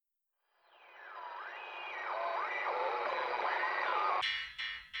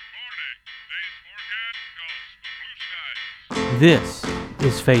This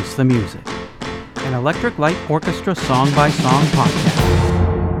is Face the Music, an Electric Light Orchestra song-by-song podcast.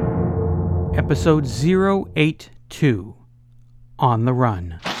 Episode 082, On the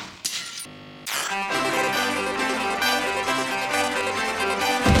Run.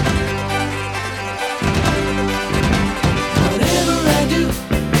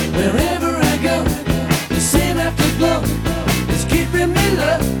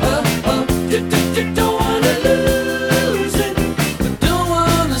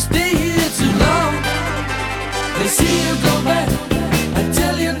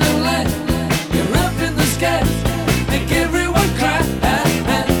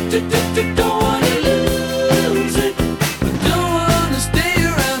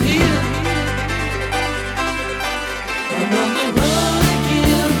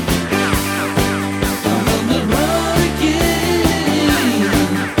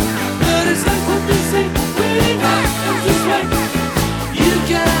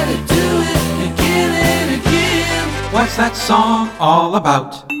 What's that song all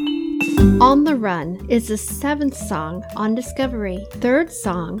about? On the Run is the 7th song on Discovery, 3rd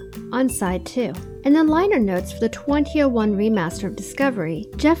song on Side 2. In the liner notes for the 2001 remaster of Discovery,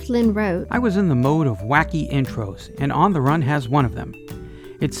 Jeff Lynne wrote, I was in the mode of wacky intros, and On the Run has one of them.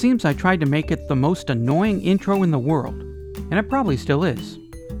 It seems I tried to make it the most annoying intro in the world, and it probably still is.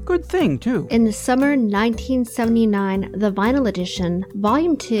 Good thing, too. In the summer 1979, the vinyl edition,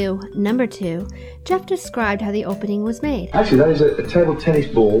 Volume 2, Number 2, Jeff described how the opening was made. Actually, that is a table tennis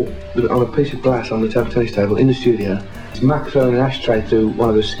ball on a piece of glass on the table tennis table in the studio. It's Mac throwing an ashtray through one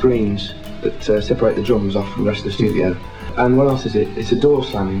of the screens that separate the drums off from the rest of the studio. And what else is it? It's a door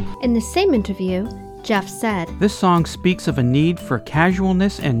slamming. In the same interview, Jeff said, This song speaks of a need for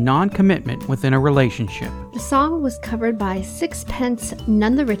casualness and non-commitment within a relationship. The song was covered by Sixpence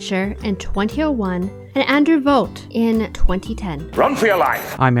None the Richer in 2001 and Andrew Vogt in 2010. Run for your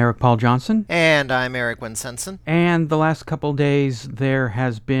life! I'm Eric Paul Johnson. And I'm Eric Winsenson. And the last couple days there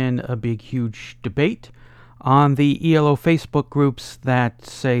has been a big, huge debate on the ELO Facebook groups that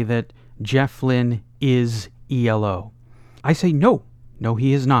say that Jeff Lynne is ELO. I say no. No,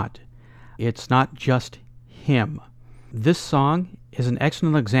 he is not. It's not just him. This song is an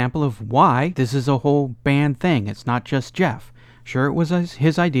excellent example of why this is a whole band thing. It's not just Jeff. Sure, it was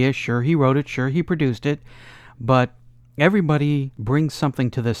his idea. Sure, he wrote it. Sure, he produced it. But everybody brings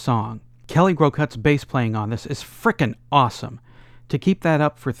something to this song. Kelly Grocut's bass playing on this is frickin' awesome. To keep that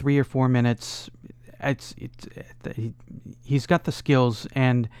up for 3 or 4 minutes, he's got the skills,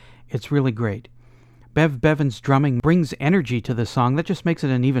 and it's really great. Bev Bevan's drumming brings energy to the song that just makes it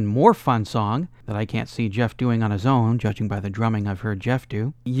an even more fun song that I can't see Jeff doing on his own, judging by the drumming I've heard Jeff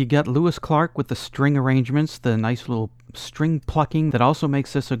do. You got Lewis Clark with the string arrangements, the nice little string plucking that also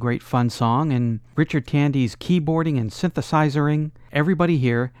makes this a great fun song, and Richard Tandy's keyboarding and synthesizing. Everybody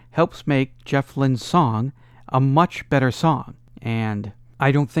here helps make Jeff Lynne's song a much better song, and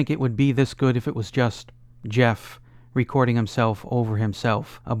I don't think it would be this good if it was just Jeff recording himself over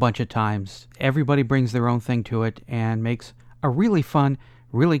himself a bunch of times. Everybody brings their own thing to it and makes a really fun,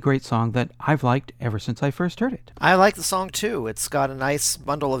 really great song that I've liked ever since I first heard it. I like the song too. It's got a nice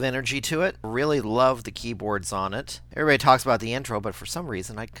bundle of energy to it. Really love the keyboards on it. Everybody talks about the intro, but for some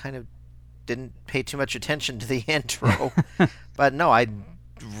reason I kind of didn't pay too much attention to the intro. But no, I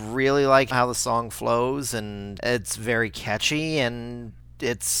really like how the song flows, and it's very catchy, and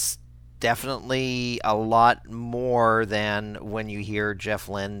it's definitely a lot more than when you hear Jeff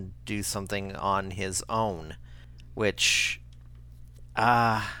Lynne do something on his own, which,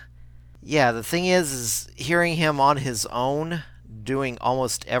 the thing is hearing him on his own doing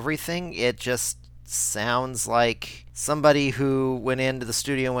almost everything, it just sounds like somebody who went into the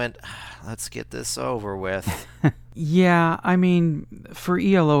studio and went, let's get this over with. Yeah, I mean, for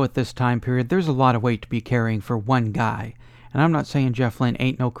ELO at this time period, there's a lot of weight to be carrying for one guy. And I'm not saying Jeff Lynne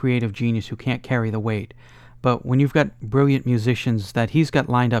ain't no creative genius who can't carry the weight, but when you've got brilliant musicians that he's got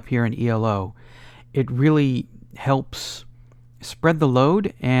lined up here in ELO, it really helps spread the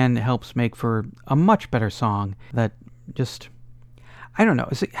load and helps make for a much better song that just, I don't know.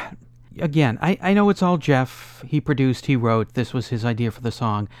 Again, I know it's all Jeff. He produced, he wrote, this was his idea for the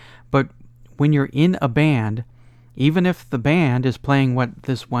song, but when you're in a band, even if the band is playing what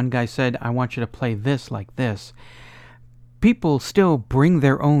this one guy said, I want you to play this like this, people still bring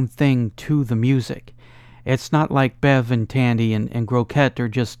their own thing to the music. It's not like Bev and Tandy and Grocut are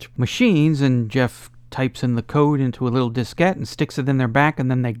just machines and Jeff types in the code into a little diskette and sticks it in their back and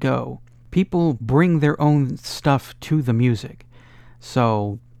then they go. People bring their own stuff to the music.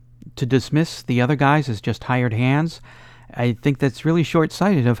 So to dismiss the other guys as just hired hands, I think that's really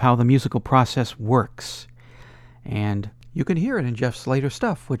short-sighted of how the musical process works. And You can hear it in Jeff's later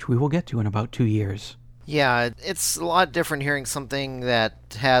stuff, which we will get to in about 2 years. Yeah, it's a lot different hearing something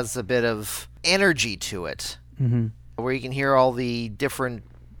that has a bit of energy to it, where you can hear all the different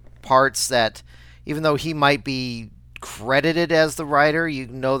parts that, even though he might be credited as the writer, you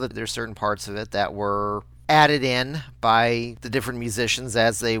know that there's certain parts of it that were added in by the different musicians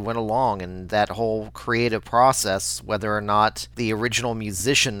as they went along, and that whole creative process, whether or not the original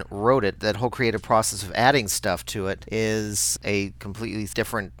musician wrote it, that whole creative process of adding stuff to it is a completely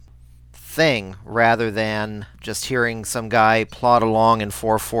different thing rather than just hearing some guy plod along in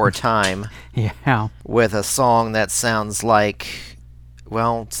 4/4 time with a song that sounds like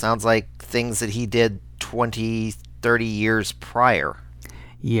things that he did 20, 30 years prior.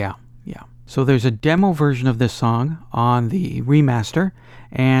 Yeah. So there's a demo version of this song on the remaster,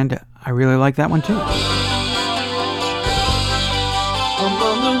 and I really like that one too. I'm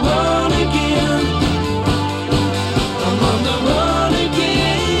on the run again. I'm on the run again.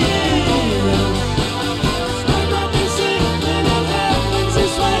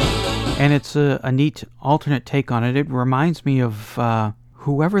 And it's a neat alternate take on it. It reminds me of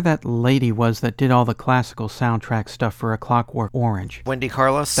whoever that lady was that did all the classical soundtrack stuff for A Clockwork Orange. Wendy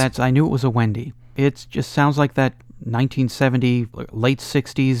Carlos? I knew it was a Wendy. It just sounds like that 1970, late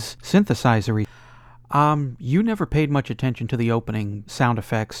 60s synthesizer. You never paid much attention to the opening sound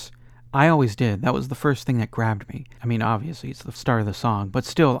effects. I always did. That was the first thing that grabbed me. I mean, obviously, it's the start of the song, but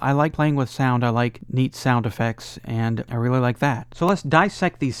still, I like playing with sound. I like neat sound effects, and I really like that. So let's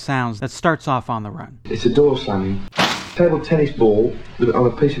dissect these sounds. That starts off on the run. It's a door slamming. Table tennis ball on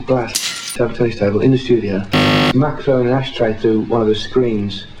a piece of glass table tennis table in the studio. Mac throwing an ashtray through one of the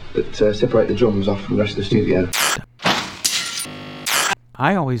screens that separate the drums off from the rest of the studio.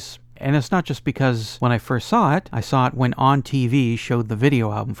 And it's not just because when I first saw it when On TV showed the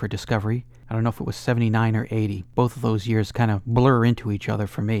video album for Discovery. I don't know if it was 79 or 80. Both of those years kind of blur into each other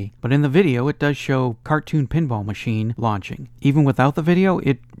for me. But in the video, it does show Cartoon Pinball Machine launching. Even without the video,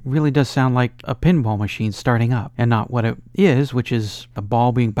 it really does sound like a pinball machine starting up, and not what it is, which is a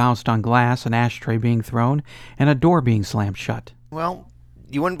ball being bounced on glass, an ashtray being thrown, and a door being slammed shut. Well,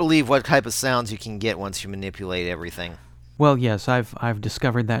 you wouldn't believe what type of sounds you can get once you manipulate everything. Well, yes, I've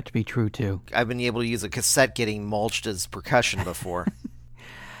discovered that to be true, too. I've been able to use a cassette getting mulched as percussion before.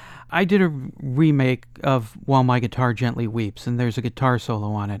 I did a remake of While My Guitar Gently Weeps, and there's a guitar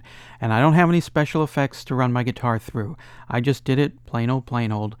solo on it. And I don't have any special effects to run my guitar through. I just did it plain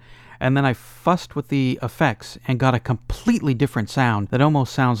old. And then I fussed with the effects and got a completely different sound that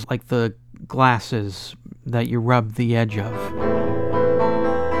almost sounds like the glasses that you rub the edge of.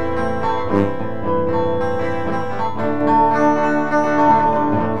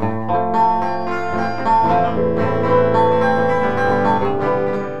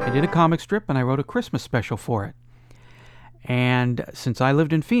 I did a comic strip and I wrote a Christmas special for it. And since I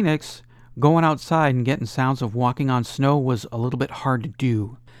lived in Phoenix, going outside and getting sounds of walking on snow was a little bit hard to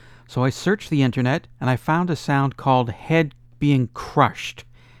do. So I searched the internet and I found a sound called head being crushed.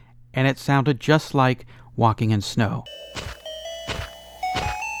 And it sounded just like walking in snow.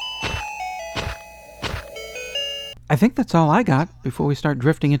 I think that's all I got before we start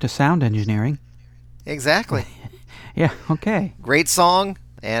drifting into sound engineering. Exactly. Yeah, okay. Great song.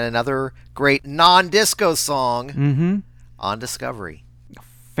 And another great non-disco song on Discovery.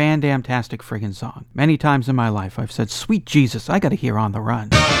 Fan-damtastic friggin' song. Many times in my life I've said, sweet Jesus, I gotta hear On the Run.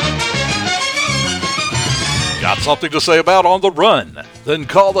 Got something to say about On the Run? Then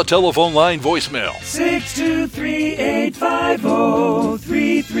call the telephone line voicemail.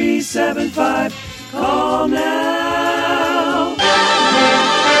 623-850-3375. Call now.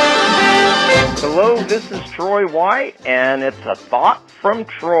 Hello, this is Troy White, and it's a thought from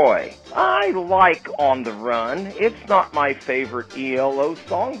Troy. I like On the Run. It's not my favorite ELO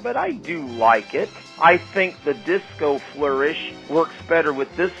song, but I do like it. I think the disco flourish works better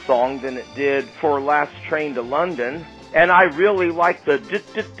with this song than it did for Last Train to London. And I really like the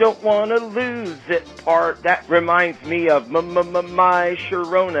don't wanna lose it part. That reminds me of my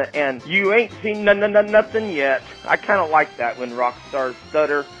Sharona and You Ain't Seen Nothing Yet. I kind of like that when rock stars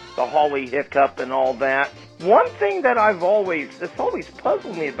stutter, the Holly hiccup and all that. One thing that that's always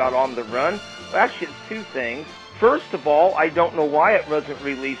puzzled me about On the Run, well, actually it's two things. First of all, I don't know why it wasn't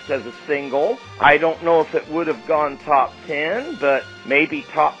released as a single. I don't know if it would have gone top 10, but maybe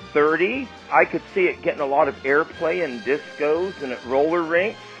top 30. I could see it getting a lot of airplay in discos and at roller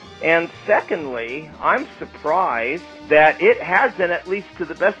rinks. And secondly, I'm surprised that it hasn't, at least to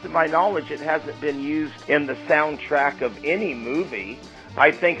the best of my knowledge, it hasn't been used in the soundtrack of any movie. I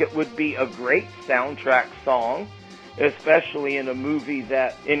think it would be a great soundtrack song. especially in a movie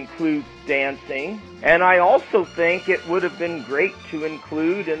that includes dancing. And I also think it would have been great to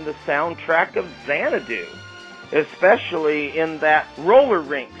include in the soundtrack of Xanadu, especially in that roller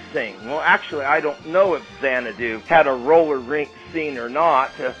rink scene. Well, actually, I don't know if Xanadu had a roller rink scene or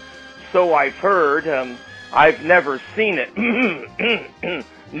not, so I've heard. I've never seen it.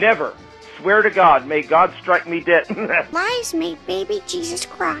 Never. Swear to God, may God strike me dead. Lies made baby Jesus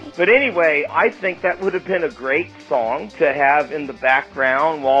cry. But anyway, I think that would have been a great song to have in the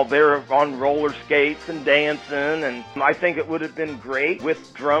background while they're on roller skates and dancing, and I think it would have been great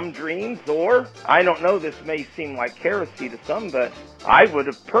with Drum Dreams, or, I don't know, this may seem like heresy to some, but I would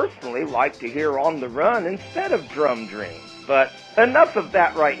have personally liked to hear On the Run instead of Drum Dreams. But enough of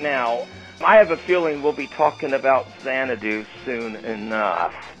that right now. I have a feeling we'll be talking about Xanadu soon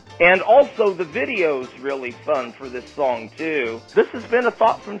enough. And also, the video's really fun for this song, too. This has been a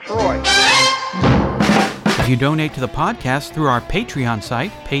thought from Troy. If you donate to the podcast through our Patreon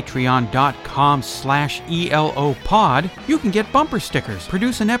site, patreon.com/ELOpod, you can get bumper stickers,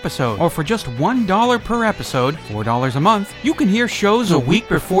 produce an episode, or for just $1 per episode, $4 a month, you can hear shows a week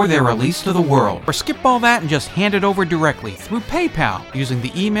before they're released to the world. Or skip all that and just hand it over directly through PayPal using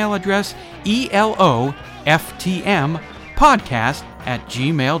the email address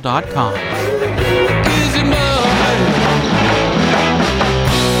eloftmpodcast@gmail.com.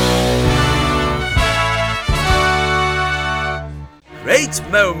 Great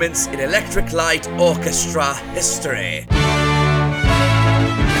moments in Electric Light Orchestra history.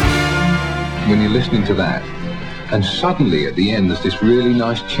 When you're listening to that, and suddenly at the end there's this really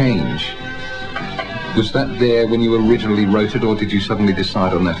nice change. Was that there when you originally wrote it, or did you suddenly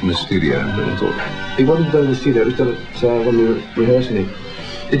decide on that in the studio? It wasn't done in the studio, it was done at, when we were rehearsing it.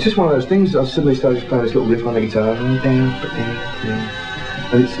 It's just one of those things. I suddenly started playing this little riff on the guitar, and down,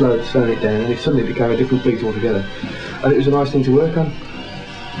 and it slowed it down, and it suddenly became a different beat altogether. And it was a nice thing to work on.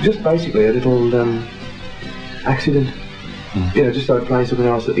 Just basically a little accident. You know, just started playing something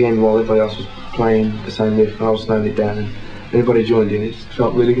else at the end while everybody else was playing the same riff, and I was slowing it down, and everybody joined in. It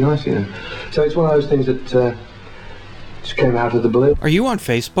felt really nice, you know. So it's one of those things that just came out of the blue. Are you on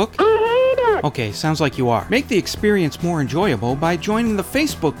Facebook? Okay, sounds like you are. Make the experience more enjoyable by joining the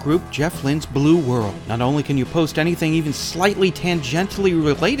Facebook group Jeff Lynne's Blue World. Not only can you post anything even slightly tangentially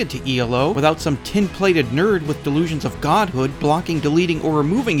related to ELO without some tin-plated nerd with delusions of godhood blocking, deleting, or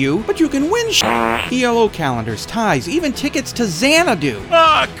removing you, but you can win ELO calendars, ties, even tickets to Xanadu.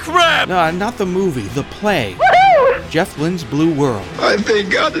 Ah, crap! Not the movie, the play. Jeff Lynne's Blue World. I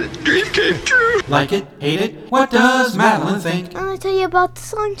thank God that the dream came true. Like it? Hate it? What does Madeline think? I'm going to tell you about the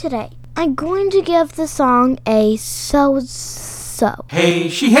song today. I'm going to give the song a so-so. Hey,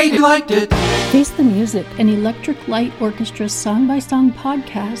 she hated liked it. Face the Music, an Electric Light Orchestra song-by-song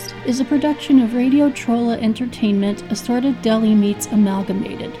podcast, is a production of Radio Trolla Entertainment, Assorted Deli Meats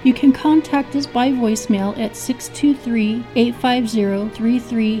Amalgamated. You can contact us by voicemail at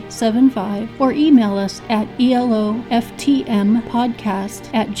 623-850-3375 or email us at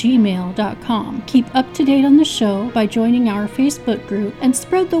eloftmpodcast@gmail.com. Keep up to date on the show by joining our Facebook group and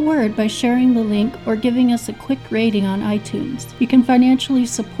spread the word by sharing the link or giving us a quick rating on iTunes. You can financially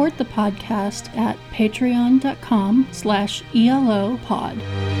support the podcast at patreon.com/ELOpod.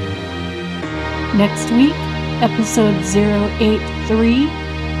 Next week, episode 083,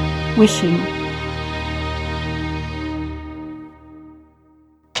 Wishing.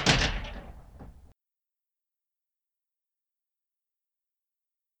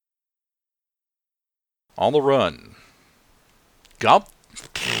 On the Run. Got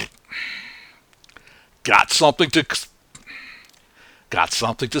something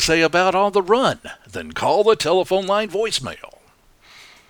to say about On the Run? Then call the telephone line voicemail